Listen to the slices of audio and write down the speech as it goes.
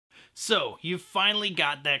So, you've finally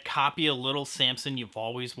got that copy of Little Samson you've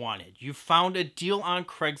always wanted. You found a deal on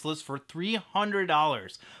Craigslist for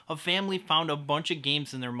 $300. A family found a bunch of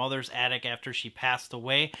games in their mother's attic after she passed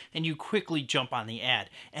away, and you quickly jump on the ad,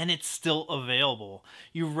 and it's still available.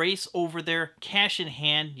 You race over there, cash in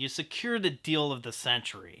hand, you secure the deal of the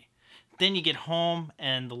century. Then you get home,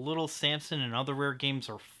 and the Little Samson and other rare games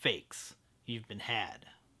are fakes. You've been had.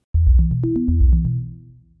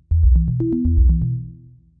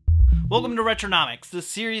 Welcome to Retronomics, the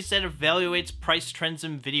series that evaluates price trends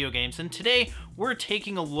in video games, and today we're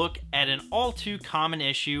taking a look at an all too common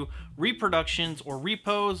issue, reproductions or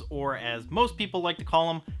repos, or as most people like to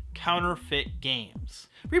call them, counterfeit games.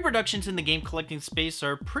 Reproductions in the game collecting space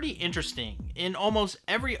are pretty interesting. In almost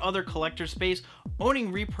every other collector space,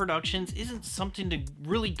 owning reproductions isn't something to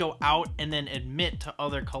really go out and then admit to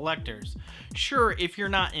other collectors. Sure, if you're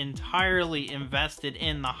not entirely invested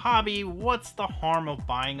in the hobby, what's the harm of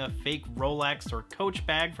buying a fake Rolex or Coach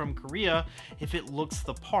bag from Korea if it looks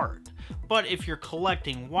the part? But if you're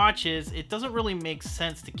collecting watches, it doesn't really make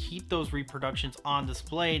sense to keep those reproductions on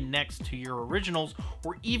display next to your originals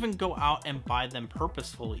or even go out and buy them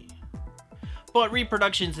purposefully. But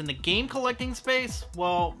reproductions in the game collecting space,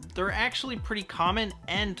 well, they're actually pretty common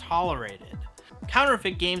and tolerated.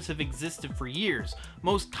 Counterfeit games have existed for years.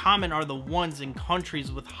 Most common are the ones in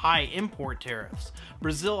countries with high import tariffs.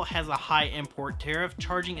 Brazil has a high import tariff,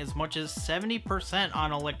 charging as much as 70%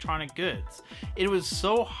 on electronic goods. It was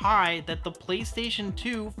so high that the PlayStation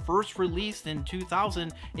 2, first released in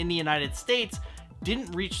 2000 in the United States,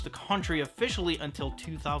 didn't reach the country officially until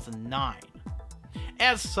 2009.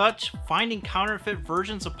 As such, finding counterfeit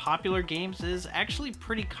versions of popular games is actually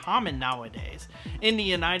pretty common nowadays. In the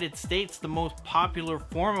United States, the most popular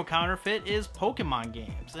form of counterfeit is Pokemon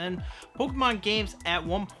games, and Pokemon games at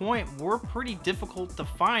one point were pretty difficult to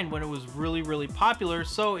find when it was really popular,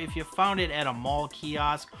 so if you found it at a mall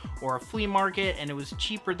kiosk or a flea market and it was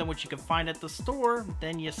cheaper than what you could find at the store,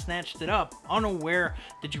 then you snatched it up, unaware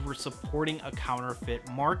that you were supporting a counterfeit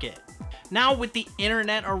market. Now with the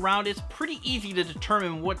internet around, it's pretty easy to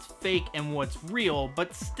determine what's fake and what's real,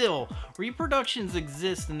 but still, reproductions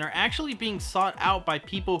exist and they're actually being sought out by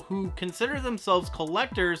people who consider themselves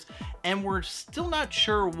collectors, and we're still not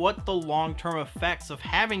sure what the long-term effects of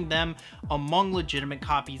having them among legitimate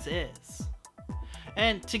copies is.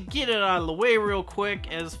 And to get it out of the way real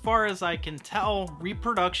quick, as far as I can tell,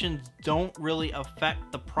 reproductions don't really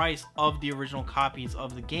affect the price of the original copies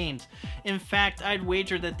of the games. In fact, I'd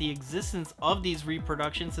wager that the existence of these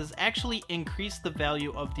reproductions has actually increased the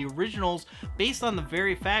value of the originals based on the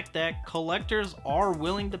very fact that collectors are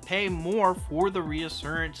willing to pay more for the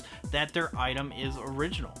reassurance that their item is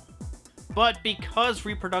original. But because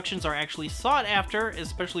reproductions are actually sought after,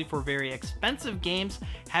 especially for very expensive games,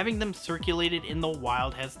 having them circulated in the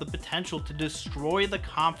wild has the potential to destroy the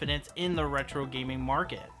confidence in the retro gaming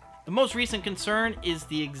market. The most recent concern is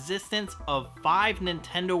the existence of 5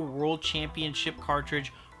 Nintendo World Championship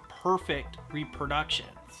Cartridge perfect reproductions.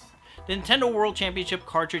 The Nintendo World Championship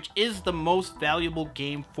Cartridge is the most valuable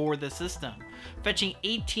game for the system, fetching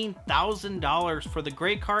 $18,000 for the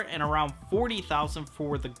gray cart and around $40,000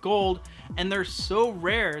 for the gold, and they're so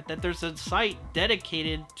rare that there's a site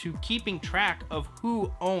dedicated to keeping track of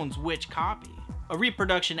who owns which copy. A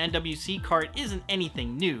reproduction NWC cart isn't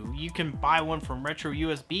anything new. You can buy one from Retro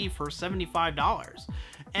USB for $75.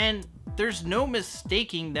 And there's no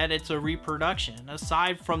mistaking that it's a reproduction.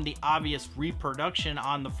 Aside from the obvious reproduction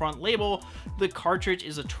on the front label, the cartridge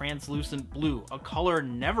is a translucent blue, a color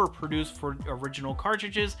never produced for original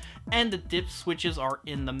cartridges, and the dip switches are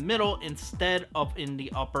in the middle instead of in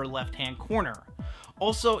the upper left-hand corner.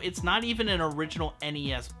 Also, it's not even an original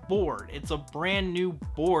NES board, it's a brand new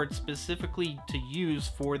board specifically to use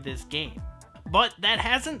for this game. But that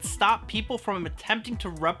hasn't stopped people from attempting to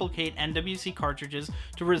replicate NWC cartridges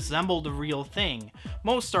to resemble the real thing.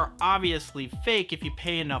 Most are obviously fake if you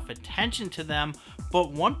pay enough attention to them,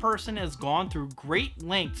 but one person has gone through great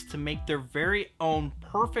lengths to make their very own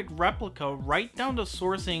perfect replica, right down to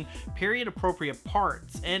sourcing period appropriate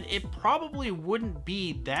parts, and it probably wouldn't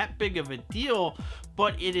be that big of a deal,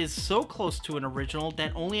 but it is so close to an original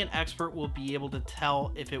that only an expert will be able to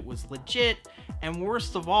tell if it was legit, and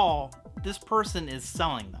worst of all, this person is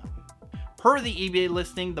selling them. Per the eBay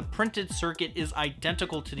listing, the printed circuit is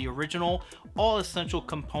identical to the original. All essential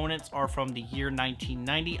components are from the year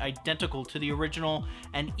 1990, identical to the original,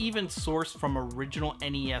 and even sourced from original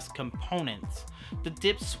NES components. The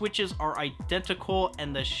dip switches are identical,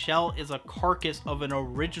 and the shell is a carcass of an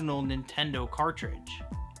original Nintendo cartridge.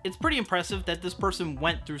 It's pretty impressive that this person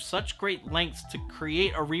went through such great lengths to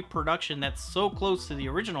create a reproduction that's so close to the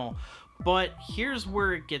original, But here's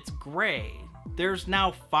where it gets gray. There's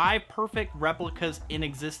now 5 perfect replicas in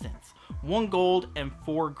existence, 1 gold and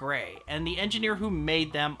 4 gray, and the engineer who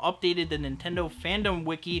made them updated the Nintendo fandom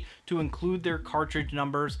wiki to include their cartridge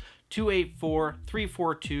numbers 284,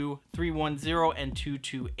 342, 310, and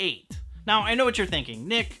 228. Now, I know what you're thinking,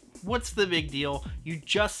 Nick, what's the big deal? You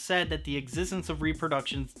just said that the existence of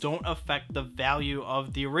reproductions don't affect the value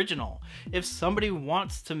of the original. If somebody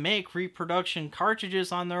wants to make reproduction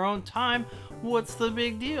cartridges on their own time, what's the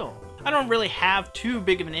big deal? I don't really have too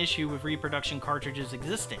big of an issue with reproduction cartridges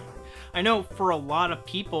existing. I know for a lot of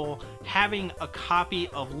people, having a copy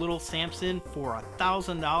of Little Samson for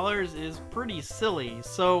 $1,000 is pretty silly,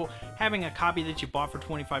 so having a copy that you bought for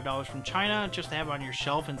 $25 from China just to have on your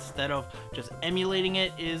shelf instead of just emulating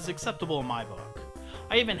it is acceptable in my book.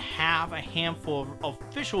 I even have a handful of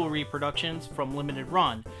official reproductions from Limited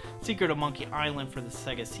Run, Secret of Monkey Island for the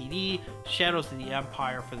Sega CD, Shadows of the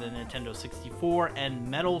Empire for the Nintendo 64, and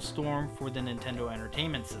Metal Storm for the Nintendo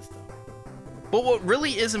Entertainment System. But what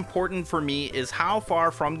really is important for me is how far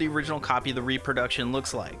from the original copy the reproduction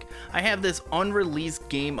looks like. I have this unreleased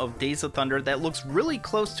game of Days of Thunder that looks really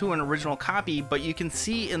close to an original copy, but you can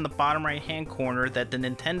see in the bottom right hand corner that the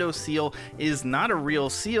Nintendo seal is not a real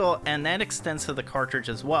seal, and that extends to the cartridge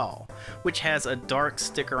as well, which has a dark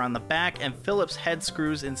sticker on the back and Phillips head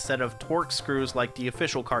screws instead of Torx screws like the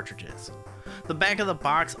official cartridges. The back of the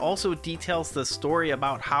box also details the story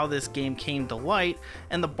about how this game came to light,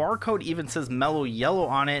 and the barcode even says Mellow Yellow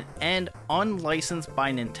on it and unlicensed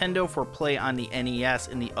by Nintendo for play on the NES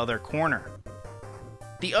in the other corner.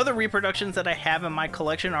 The other reproductions that I have in my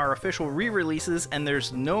collection are official re-releases, and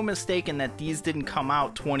there's no mistaking that these didn't come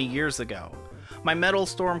out 20 years ago. My Metal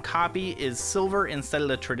Storm copy is silver instead of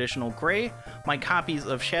the traditional gray, my copies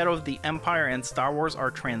of Shadow of the Empire and Star Wars are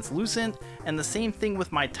translucent, and the same thing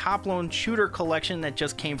with my Top Lone Shooter collection that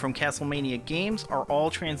just came from Castlevania Games are all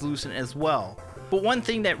translucent as well. But one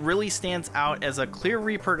thing that really stands out as a clear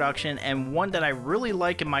reproduction and one that I really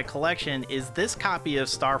like in my collection is this copy of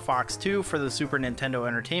Star Fox 2 for the Super Nintendo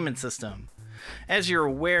Entertainment System. As you're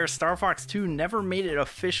aware, Star Fox 2 never made it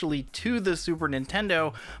officially to the Super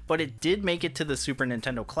Nintendo, but it did make it to the Super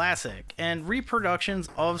Nintendo Classic, and reproductions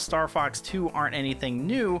of Star Fox 2 aren't anything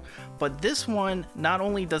new, but this one, not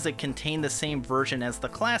only does it contain the same version as the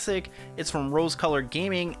Classic, it's from Rose Colored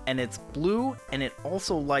Gaming, and it's blue, and it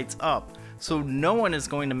also lights up, so no one is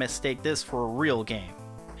going to mistake this for a real game.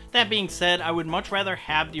 That being said, I would much rather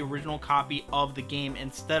have the original copy of the game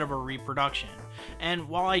instead of a reproduction. And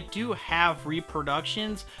while I do have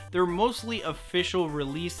reproductions, they're mostly official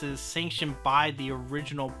releases sanctioned by the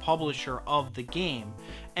original publisher of the game.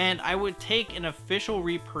 And I would take an official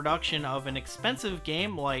reproduction of an expensive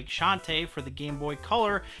game like Shantae for the Game Boy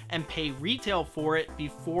Color and pay retail for it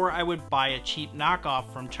before I would buy a cheap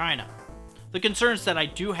knockoff from China. The concerns that I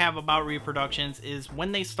do have about reproductions is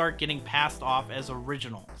when they start getting passed off as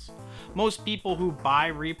originals. Most people who buy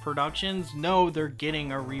reproductions know they're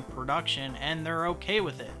getting a reproduction and they're okay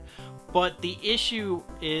with it. But the issue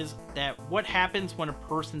is that what happens when a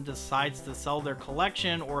person decides to sell their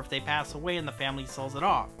collection, or if they pass away and the family sells it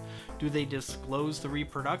off? Do they disclose the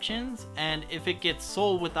reproductions? And if it gets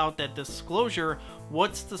sold without that disclosure,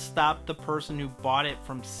 what's to stop the person who bought it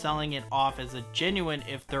from selling it off as a genuine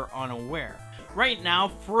if they're unaware? Right now,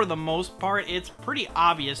 for the most part, it's pretty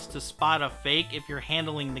obvious to spot a fake if you're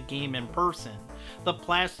handling the game in person. The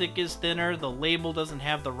plastic is thinner, the label doesn't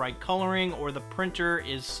have the right coloring, or the printer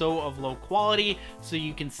is so of low quality so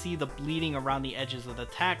you can see the bleeding around the edges of the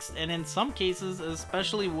text, and in some cases,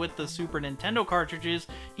 especially with the Super Nintendo cartridges,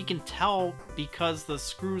 you can tell because the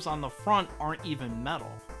screws on the front aren't even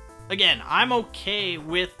metal. Again, I'm okay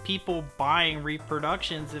with people buying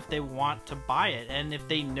reproductions if they want to buy it and if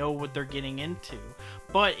they know what they're getting into.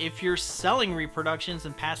 But if you're selling reproductions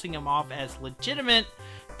and passing them off as legitimate,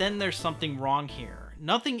 then there's something wrong here.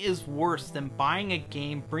 Nothing is worse than buying a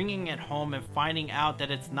game, bringing it home, and finding out that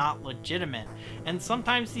it's not legitimate. And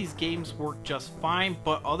sometimes these games work just fine,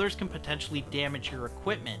 but others can potentially damage your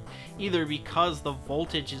equipment, either because the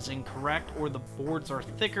voltage is incorrect or the boards are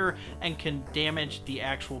thicker and can damage the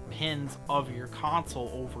actual pins of your console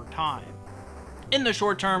over time. In the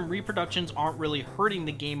short term, reproductions aren't really hurting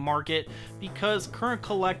the game market because current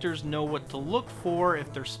collectors know what to look for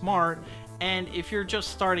if they're smart, and if you're just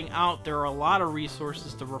starting out, there are a lot of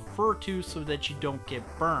resources to refer to so that you don't get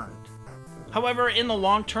burned. However, in the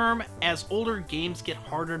long term, as older games get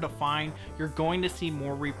harder to find, you're going to see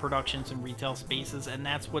more reproductions in retail spaces, and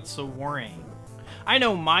that's what's so worrying. I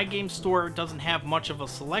know my game store doesn't have much of a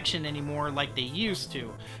selection anymore like they used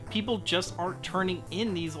to. People just aren't turning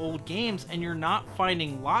in these old games, and you're not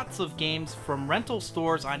finding lots of games from rental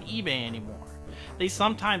stores on eBay anymore. They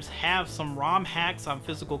sometimes have some ROM hacks on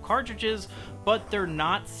physical cartridges, but they're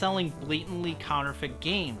not selling blatantly counterfeit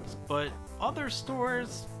games. But other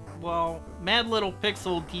stores, well, Mad Little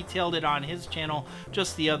Pixel detailed it on his channel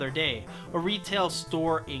just the other day. A retail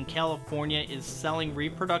store in California is selling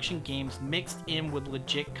reproduction games mixed in with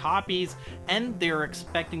legit copies, and they're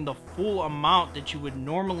expecting the full amount that you would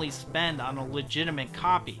normally spend on a legitimate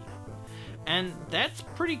copy. And that's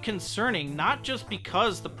pretty concerning, not just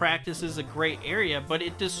because the practice is a gray area, but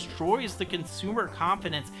it destroys the consumer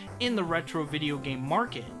confidence in the retro video game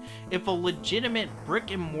market. If a legitimate brick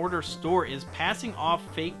and mortar store is passing off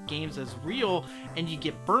fake games as real and you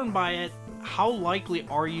get burned by it, how likely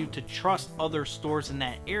are you to trust other stores in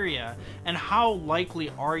that area? And how likely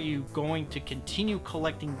are you going to continue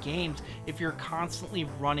collecting games if you're constantly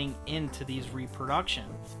running into these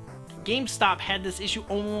reproductions? GameStop had this issue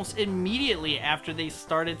almost immediately after they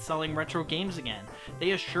started selling retro games again.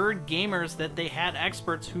 They assured gamers that they had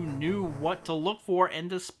experts who knew what to look for, and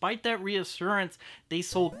despite that reassurance, they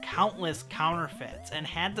sold countless counterfeits and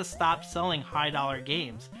had to stop selling high-dollar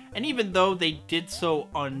games. And even though they did so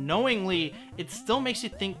unknowingly, it still makes you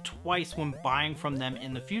think twice when buying from them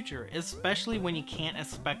in the future, especially when you can't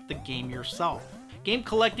inspect the game yourself. Game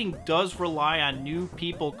collecting does rely on new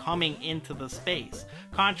people coming into the space.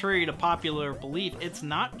 Contrary to popular belief, it's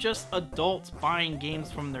not just adults buying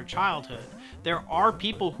games from their childhood. There are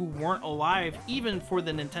people who weren't alive even for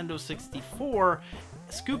the Nintendo 64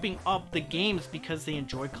 scooping up the games because they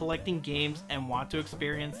enjoy collecting games and want to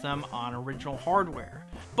experience them on original hardware.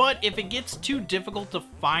 But if it gets too difficult to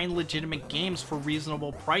find legitimate games for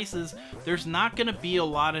reasonable prices, there's not going to be a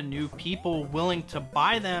lot of new people willing to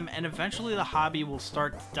buy them, and eventually the hobby will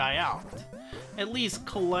start to die out. At least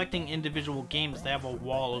collecting individual games that have a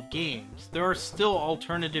wall of games. There are still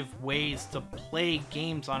alternative ways to play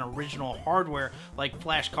games on original hardware like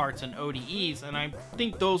flashcards and ODEs, and I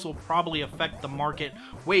think those will probably affect the market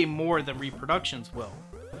way more than reproductions will.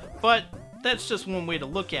 But that's just one way to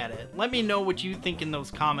look at it. Let me know what you think in those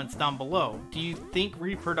comments down below. Do you think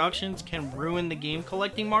reproductions can ruin the game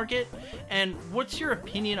collecting market? And what's your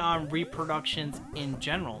opinion on reproductions in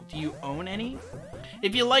general? Do you own any?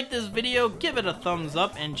 If you like this video, give it a thumbs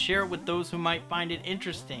up and share it with those who might find it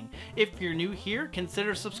interesting. If you're new here,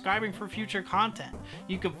 consider subscribing for future content.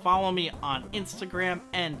 You can follow me on Instagram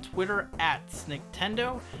and Twitter at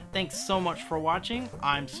snicktendo. Thanks so much for watching.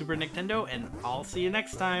 I'm Super Nicktendo, and I'll see you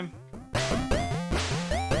next time.